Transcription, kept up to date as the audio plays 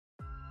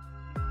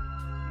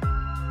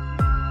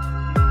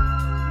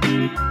Good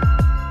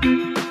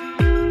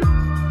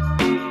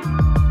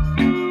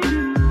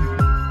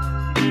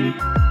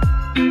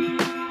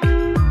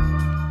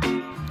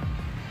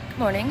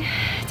morning.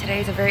 Today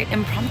is a very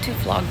impromptu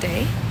vlog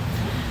day.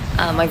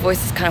 My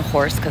voice is kind of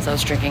hoarse because I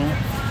was drinking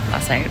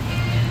last night.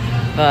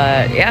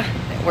 But yeah,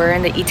 we're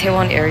in the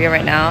Itaewon area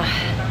right now.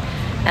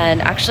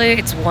 And actually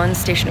it's one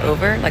station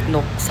over, like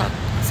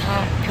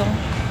Noksa-pyong.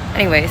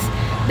 Anyways,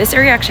 this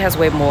area actually has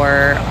way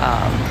more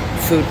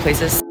food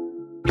places.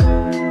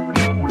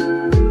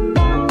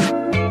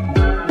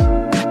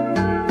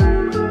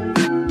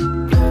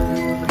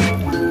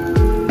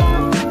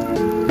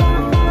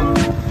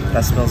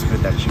 That smells good,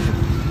 that chicken.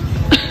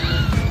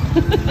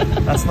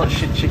 That's not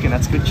shit chicken,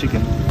 that's good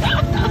chicken.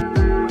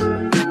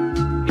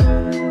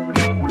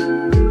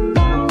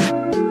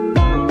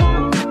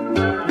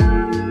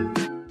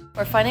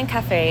 We're finding a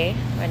cafe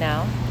right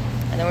now,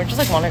 and then we're just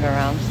like wandering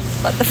around.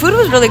 But the food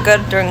was really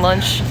good during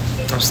lunch.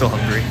 I'm still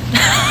hungry.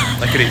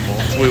 I could eat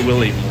more. We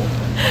will eat more.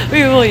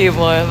 We will eat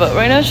more, but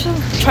right now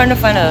just trying to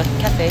find a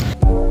cafe.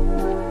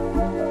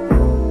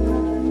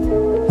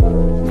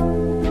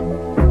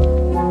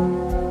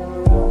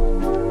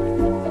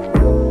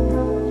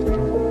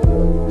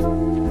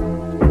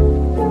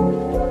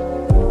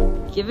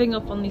 Giving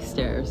up on these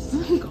stairs.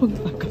 Going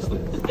back up.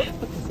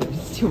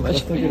 It's too much.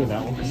 Let's go to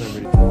that one because I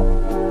already...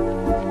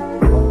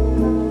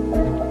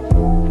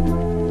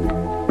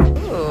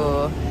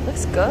 Ooh,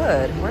 looks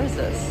good. Where is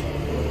this?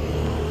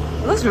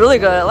 It looks really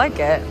good. I like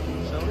it.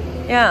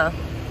 Yeah.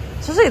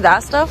 Especially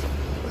that stuff.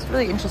 It's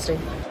really interesting.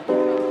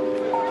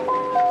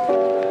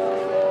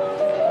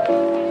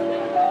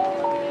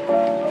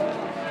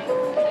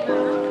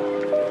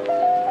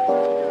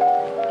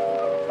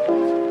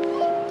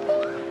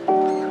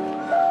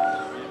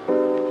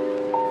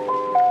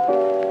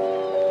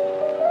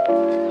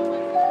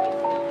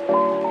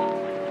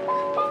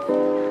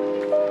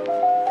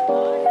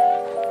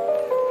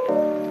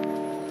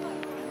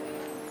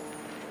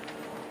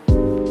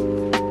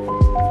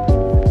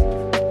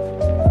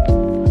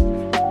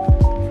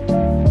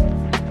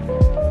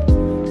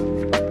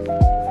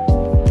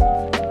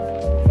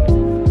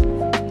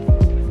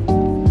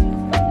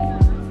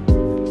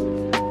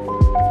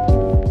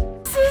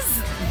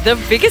 The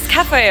biggest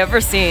cafe I've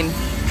ever seen.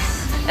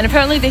 And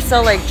apparently they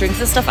sell like drinks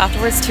and stuff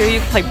afterwards too. You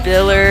can play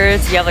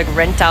billiards, you have like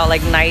rent out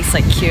like nice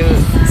like cute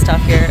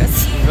stuff here.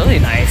 It's really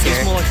nice here.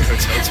 It's more like a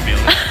hotel to be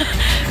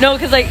honest. No,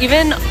 because like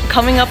even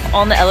coming up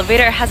on the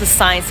elevator it has a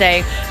sign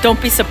saying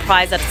don't be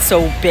surprised that it's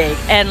so big.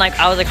 And like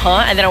I was like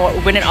huh? And then I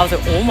went in, I was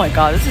like oh my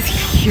god, this is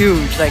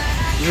huge, like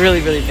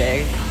really really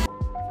big.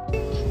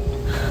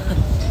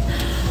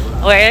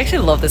 Oh, I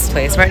actually love this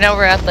place. Right now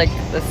we're at like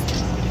this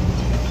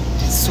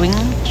swing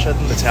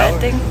the tower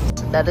thing.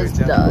 That is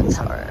the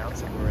tower.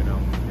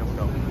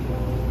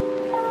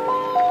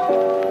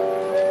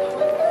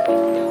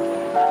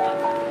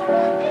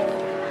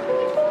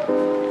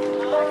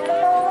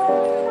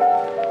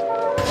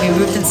 We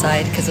moved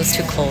inside because it was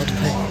too cold,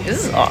 but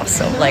this is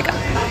awesome. Like,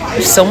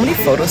 there's so many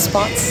photo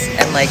spots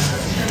and like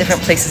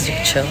different places you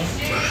can chill.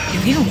 You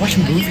can even watch a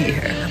movie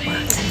here.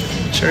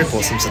 What? Cherry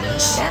blossoms are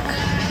nice. Yeah.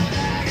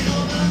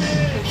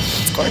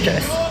 It's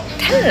gorgeous.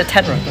 10 out of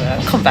 10 right now.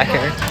 I'll come back here.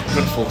 I'm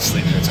gonna fall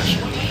asleep. It's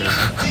actually really good.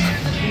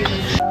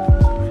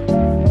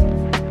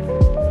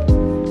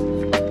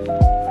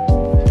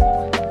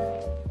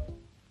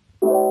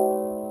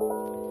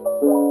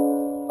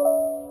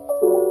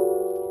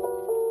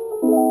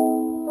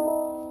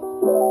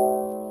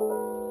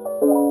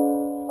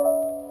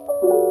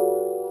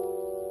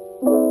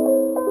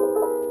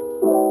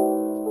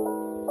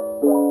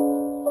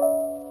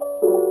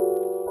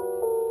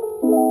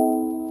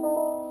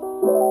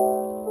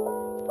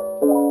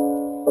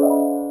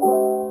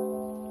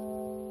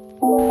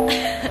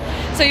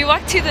 So you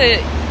walk to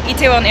the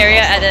Itaewon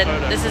area and then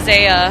this is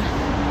a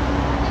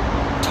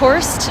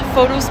tourist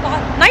photo spot.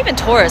 Not even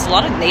tourists, a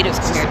lot of natives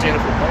come here too.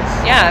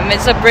 Yeah, I mean,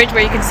 it's a bridge where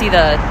you can see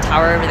the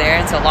tower over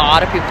there and so a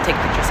lot of people take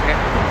pictures here.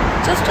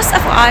 Just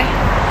FYI.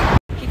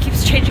 He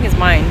keeps changing his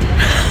mind.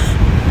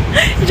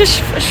 He just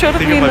showed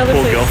up me another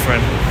place. Think of my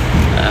poor girlfriend.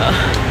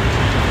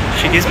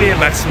 She gives me a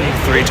maximum of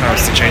 3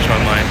 times to change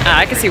my mind.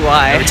 I can see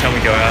why. Every time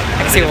we go out.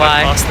 I can see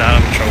why. Past that,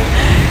 I'm in trouble.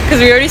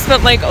 Because we already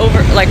spent like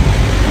over like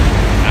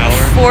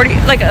 40,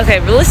 like okay,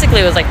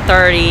 realistically it was like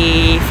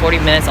 30-40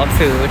 minutes on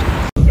food.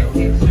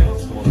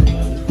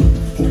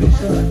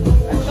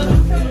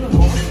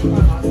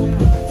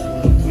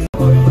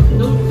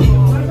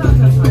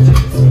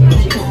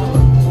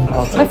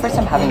 Oh, it's my first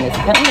time having this.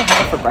 Apparently they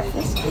have it for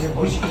breakfast. It's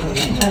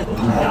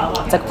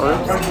like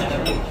herbs.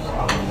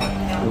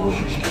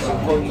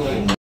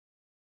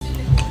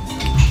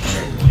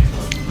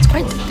 It's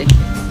quite addictive.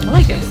 I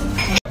like it.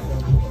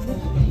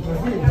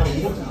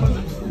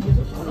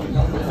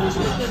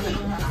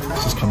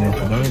 Just coming in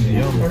from home,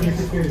 yum.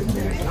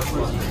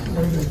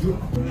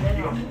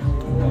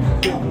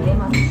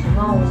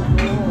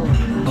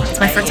 It's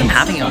my first time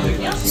having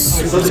it.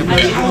 Super good.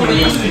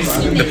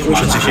 The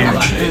portions are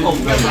huge.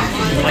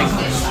 Like,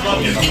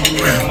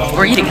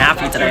 we're eating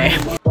happy today.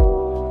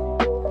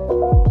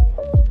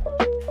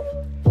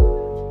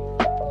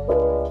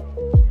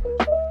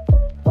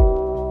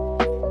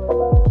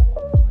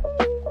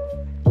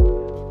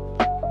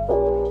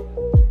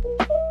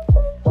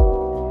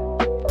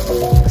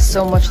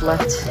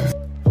 left.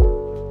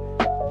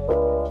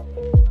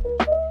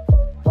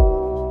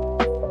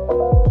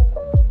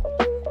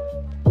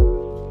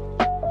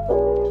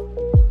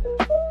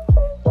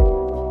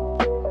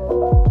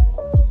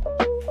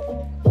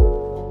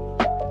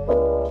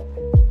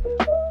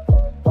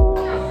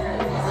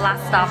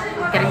 Last stop,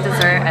 getting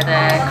dessert and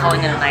then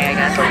calling it a night, I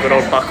guess. Some good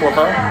old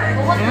baklava.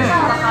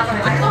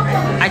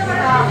 I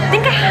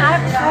think I had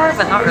it before,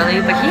 but not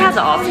really. But he has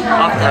it often.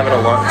 I have it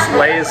a lot. It's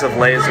layers of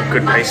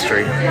good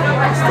pastry.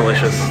 It's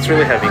delicious. It's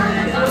really heavy.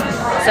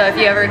 So if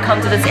you ever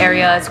come to this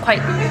area, it's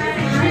quite...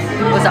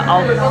 Was it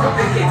how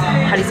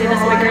do you say this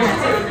bakery?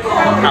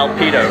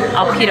 Alpido.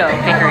 Alpido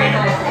Bakery.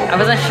 I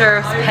wasn't sure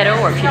if it's pedo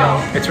or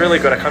pedo. It's really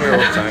good. I come here all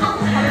the time.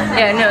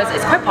 Yeah, no,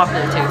 it's quite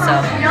popular too, so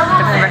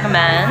definitely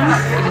recommend,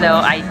 even though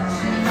I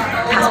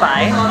pass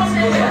by.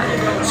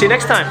 Yeah. See you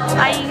next time.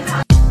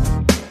 Bye.